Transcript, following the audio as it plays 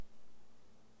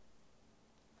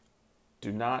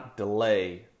Do not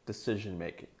delay decision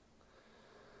making.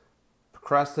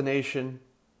 Procrastination,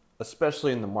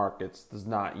 especially in the markets, does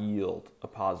not yield a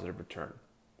positive return.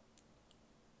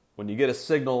 When you get a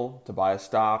signal to buy a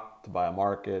stock, to buy a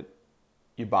market,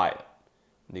 you buy it.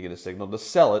 When you get a signal to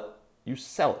sell it, you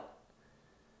sell it.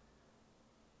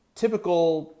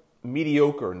 Typical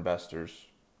mediocre investors,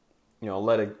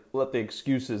 let the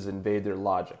excuses invade their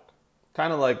logic.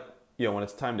 Kind of like, when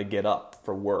it's time to get up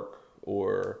for work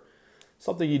or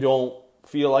something you don't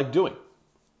feel like doing.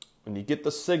 When you get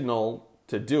the signal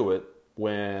to do it,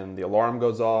 when the alarm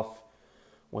goes off,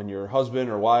 when your husband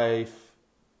or wife,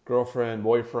 girlfriend,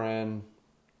 boyfriend,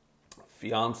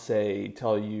 fiance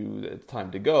tell you that it's time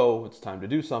to go, it's time to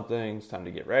do something, it's time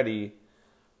to get ready,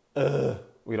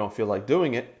 we don't feel like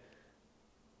doing it,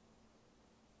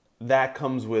 that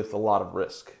comes with a lot of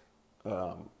risk.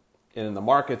 And in the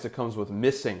markets, it comes with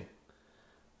missing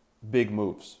big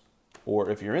moves.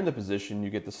 Or if you're in the position, you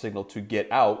get the signal to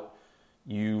get out,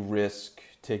 you risk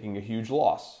taking a huge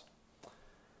loss.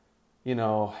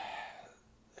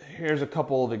 Here's a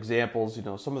couple of examples,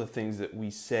 some of the things that we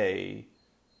say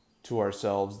to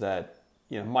ourselves that,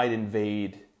 might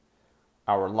invade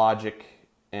our logic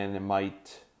and it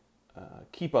might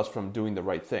keep us from doing the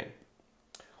right thing.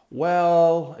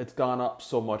 Well, it's gone up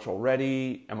so much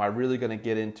already. Am I really going to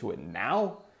get into it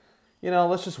now?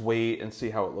 Let's just wait and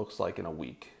see how it looks like in a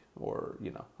week or,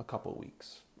 a couple of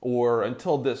weeks. Or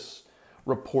until this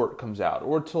report comes out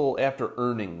or till after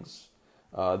earnings.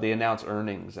 They announce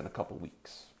earnings in a couple of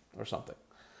weeks or something.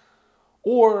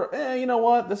 Or, you know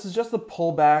what? This is just a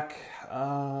pullback.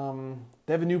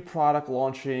 They have a new product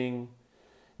launching,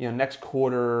 next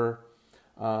quarter.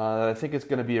 I think it's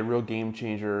going to be a real game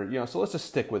changer, so let's just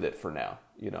stick with it for now.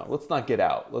 Let's not get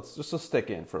out. Let's just stick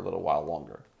in for a little while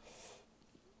longer.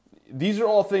 These are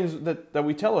all things that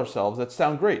we tell ourselves that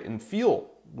sound great and feel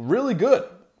really good.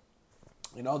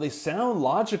 They sound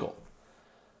logical.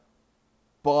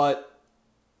 But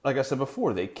like I said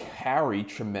before, they carry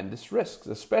tremendous risks,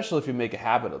 especially if you make a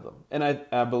habit of them. And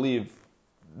I believe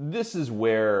this is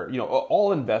where,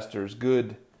 all investors,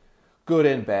 good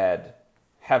and bad,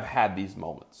 have had these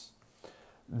moments.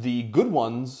 The good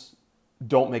ones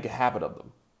don't make a habit of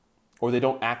them, or they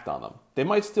don't act on them. They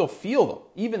might still feel them,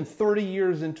 even 30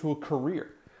 years into a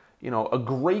career, a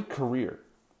great career.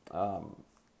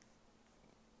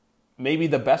 Maybe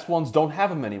the best ones don't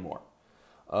have them anymore.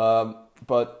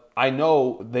 But I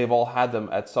know they've all had them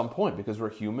at some point because we're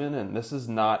human, and this is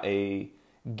not a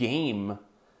game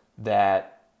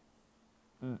that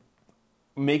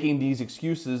making these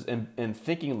excuses and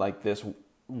thinking like this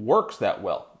works that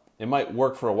well. It might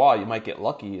work for a while. You might get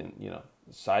lucky and,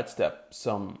 sidestep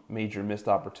some major missed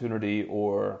opportunity,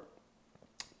 or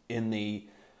in the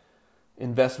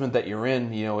investment that you're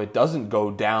in, it doesn't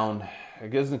go down. It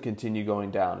doesn't continue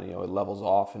going down. It levels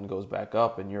off and goes back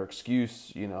up, and your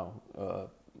excuse,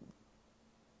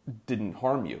 didn't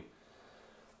harm you.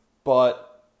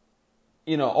 But,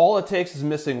 all it takes is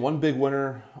missing one big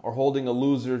winner or holding a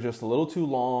loser just a little too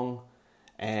long,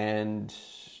 and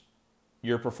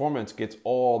your performance gets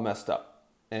all messed up,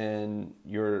 and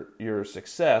your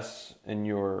success and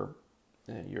your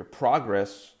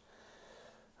progress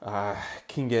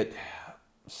can get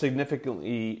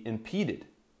significantly impeded.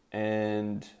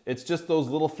 And it's just those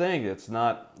little things. It's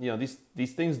not,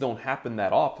 these things don't happen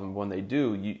that often. When they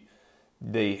do,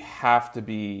 they have to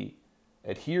be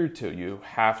adhered to. You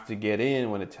have to get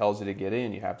in when it tells you to get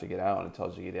in. You have to get out when it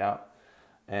tells you to get out.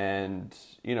 And,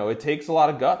 it takes a lot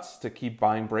of guts to keep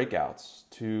buying breakouts,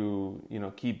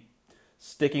 to, keep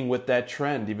sticking with that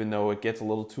trend, even though it gets a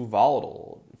little too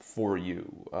volatile for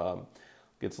you.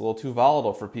 Gets a little too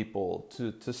volatile for people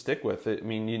to stick with it. I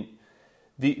mean,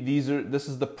 this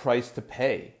is the price to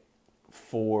pay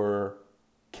for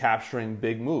capturing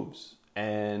big moves.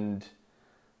 And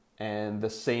the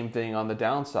same thing on the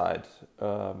downside.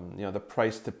 The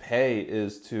price to pay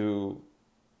is to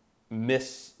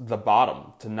miss the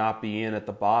bottom, to not be in at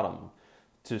the bottom,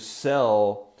 to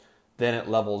sell, then it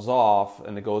levels off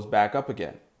and it goes back up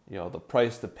again. The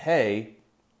price to pay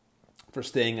for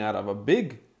staying out of a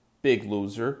big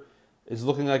loser is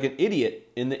looking like an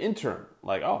idiot in the interim.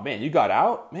 Like, oh man, you got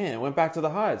out? Man, it went back to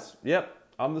the highs. Yep,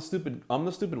 I'm the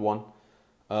stupid one.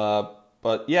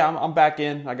 But yeah, I'm back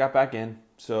in. I got back in.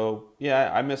 So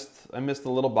yeah, I missed a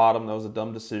little bottom. That was a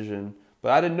dumb decision,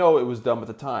 but I didn't know it was dumb at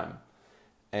the time.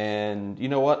 And you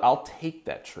know what? I'll take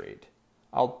that trade.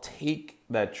 I'll take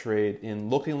that trade in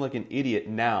looking like an idiot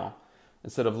now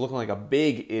instead of looking like a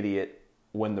big idiot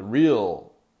when the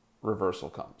real reversal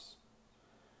comes.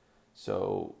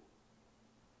 So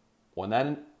when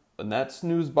that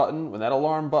snooze button, when that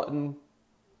alarm button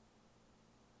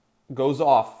goes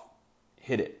off,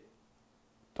 hit it.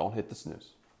 Don't hit the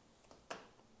snooze.